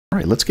All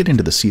right, let's get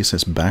into the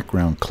CSS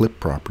background clip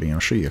property, and I'll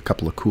show you a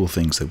couple of cool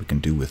things that we can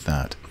do with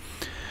that.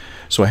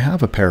 So I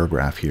have a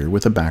paragraph here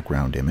with a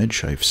background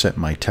image. I've set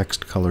my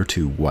text color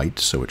to white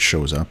so it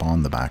shows up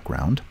on the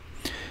background.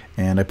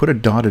 And I put a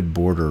dotted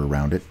border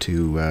around it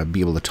to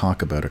be able to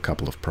talk about a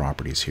couple of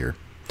properties here.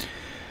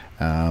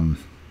 Now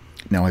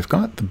I've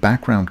got the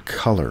background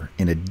color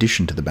in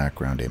addition to the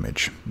background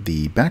image.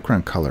 The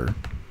background color,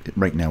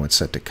 right now it's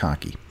set to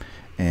khaki.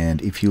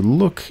 And if you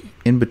look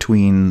in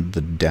between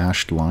the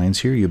dashed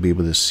lines here, you'll be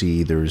able to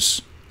see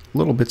there's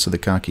little bits of the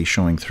khaki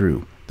showing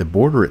through. The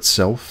border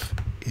itself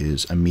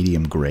is a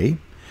medium gray,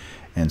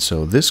 and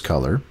so this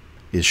color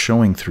is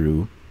showing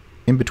through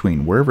in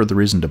between wherever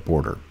there isn't a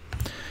border.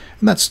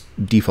 And that's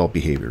default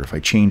behavior. If I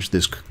change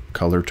this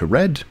color to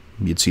red,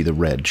 you'd see the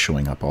red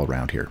showing up all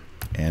around here.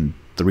 And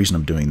the reason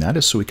I'm doing that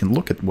is so we can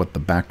look at what the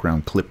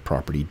background clip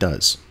property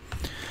does.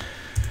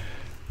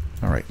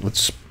 All right,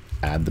 let's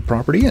add the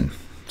property in.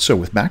 So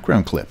with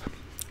background clip,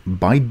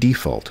 by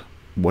default,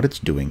 what it's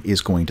doing is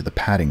going to the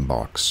padding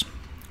box.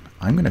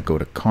 I'm going to go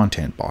to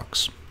content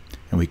box,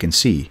 and we can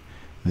see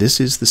this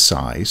is the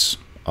size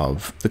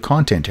of the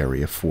content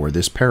area for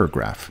this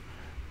paragraph.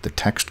 The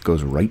text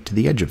goes right to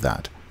the edge of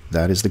that.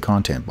 That is the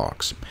content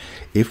box.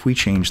 If we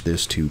change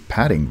this to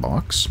padding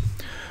box,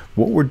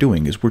 what we're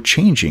doing is we're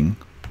changing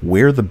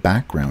where the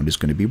background is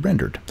going to be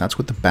rendered. That's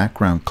what the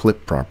background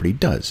clip property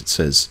does. It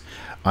says,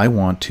 I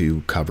want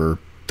to cover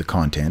the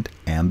content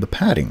and the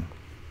padding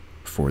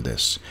for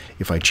this.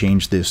 If I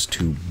change this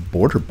to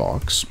border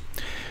box,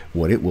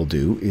 what it will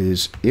do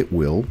is it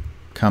will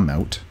come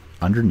out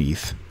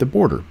underneath the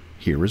border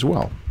here as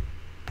well.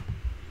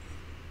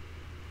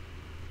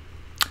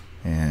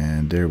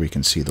 And there we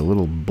can see the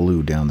little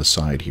blue down the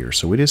side here.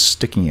 So it is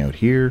sticking out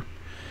here.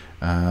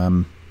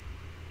 Oh,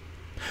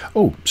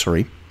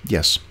 sorry.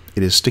 Yes,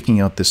 it is sticking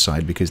out this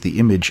side because the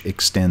image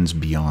extends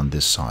beyond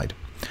this side.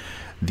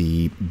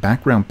 The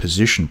background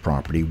position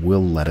property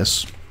will let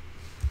us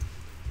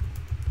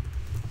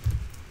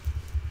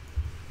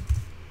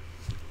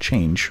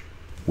change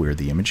where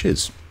the image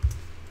is.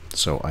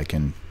 So I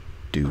can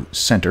do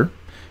center,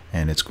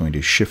 and it's going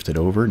to shift it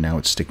over. Now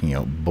it's sticking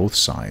out both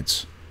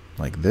sides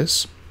like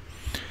this.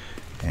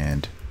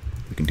 And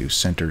we can do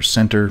center,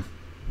 center,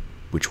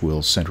 which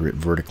will center it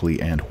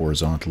vertically and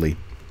horizontally.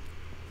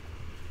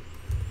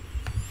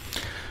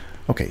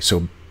 Okay,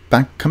 so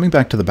coming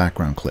back to the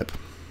background clip.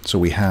 So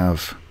we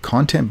have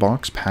content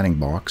box, padding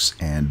box,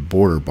 and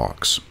border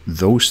box.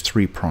 Those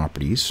three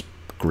properties,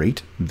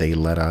 great. They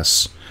let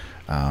us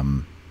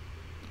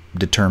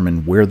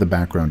determine where the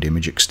background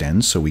image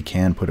extends, so we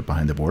can put it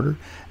behind the border.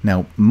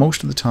 Now,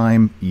 most of the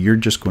time, you're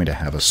just going to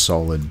have a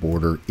solid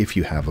border if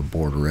you have a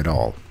border at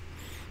all.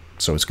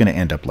 So it's going to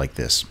end up like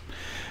this.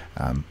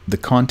 The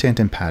content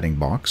and padding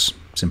box,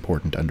 it's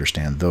important to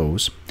understand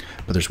those.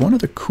 But there's one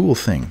other cool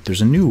thing.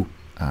 There's a new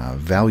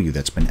value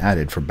that's been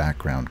added for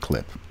background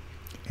clip,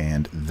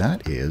 and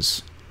that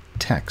is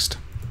text.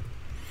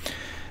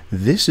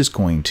 This is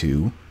going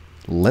to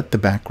let the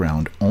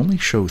background only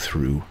show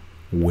through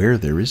where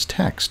there is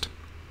text.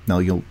 Now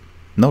you'll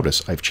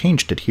notice I've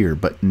changed it here,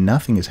 but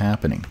nothing is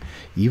happening.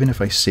 Even if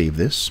I save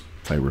this,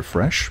 if I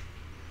refresh,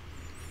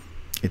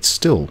 it's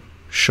still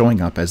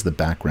showing up as the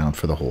background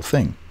for the whole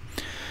thing.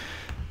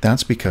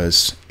 That's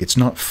because it's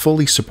not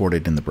fully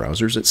supported in the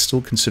browsers. It's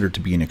still considered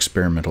to be an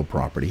experimental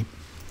property.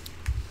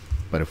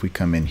 But if we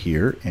come in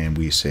here and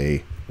we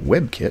say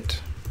WebKit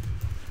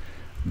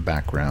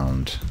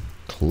background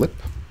clip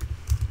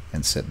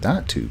and set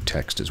that to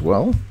text as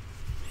well,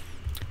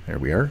 there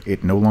we are.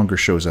 It no longer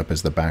shows up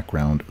as the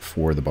background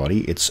for the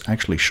body. It's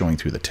actually showing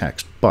through the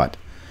text, but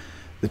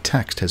the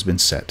text has been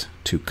set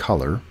to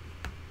color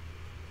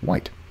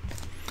white.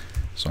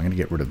 So I'm going to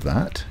get rid of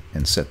that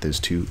and set this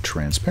to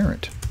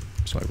transparent.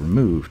 So I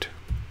removed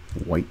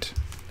white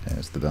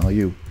as the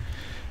value,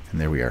 and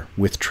there we are.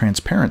 With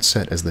transparent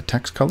set as the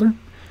text color,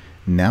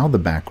 now the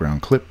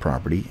background clip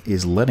property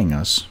is letting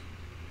us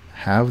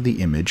have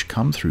the image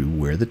come through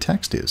where the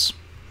text is.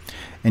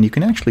 And you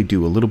can actually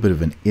do a little bit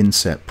of an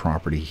inset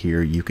property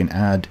here. You can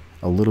add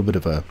a little bit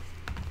of a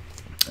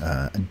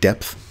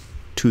depth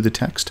to the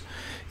text.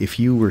 If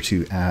you were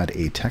to add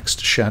a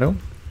text shadow,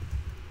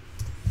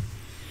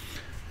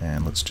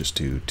 and let's just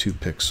do 2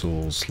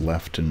 pixels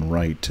left and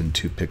right and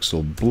 2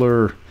 pixel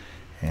blur,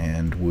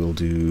 and we'll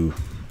do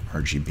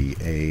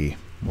RGBA.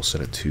 We'll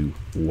set it to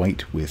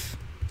white with,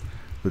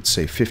 let's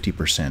say,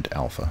 50%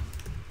 alpha.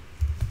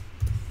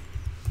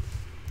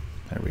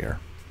 There we are.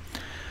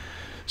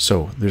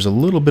 So there's a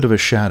little bit of a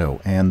shadow,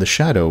 and the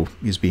shadow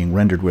is being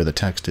rendered where the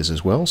text is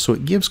as well, so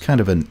it gives kind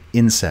of an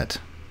inset,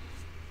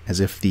 as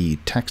if the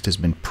text has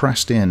been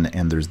pressed in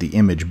and there's the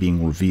image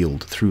being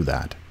revealed through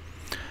that.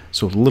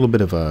 So a little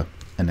bit of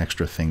an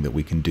extra thing that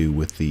we can do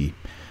with the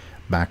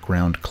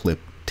background clip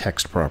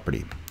text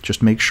property.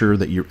 Just make sure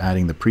that you're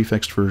adding the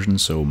prefixed version,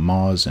 so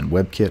Moz and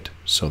WebKit,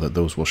 so that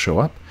those will show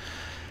up.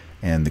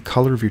 And the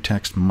color of your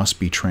text must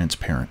be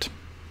transparent.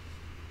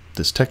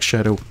 This text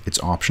shadow,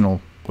 it's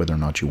optional whether or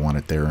not you want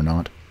it there or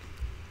not.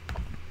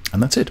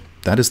 And that's it.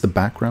 that is the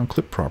background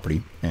clip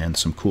property and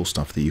some cool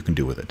stuff that you can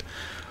do with it.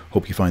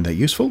 Hope you find that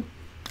useful.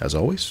 As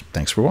always,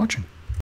 thanks for watching.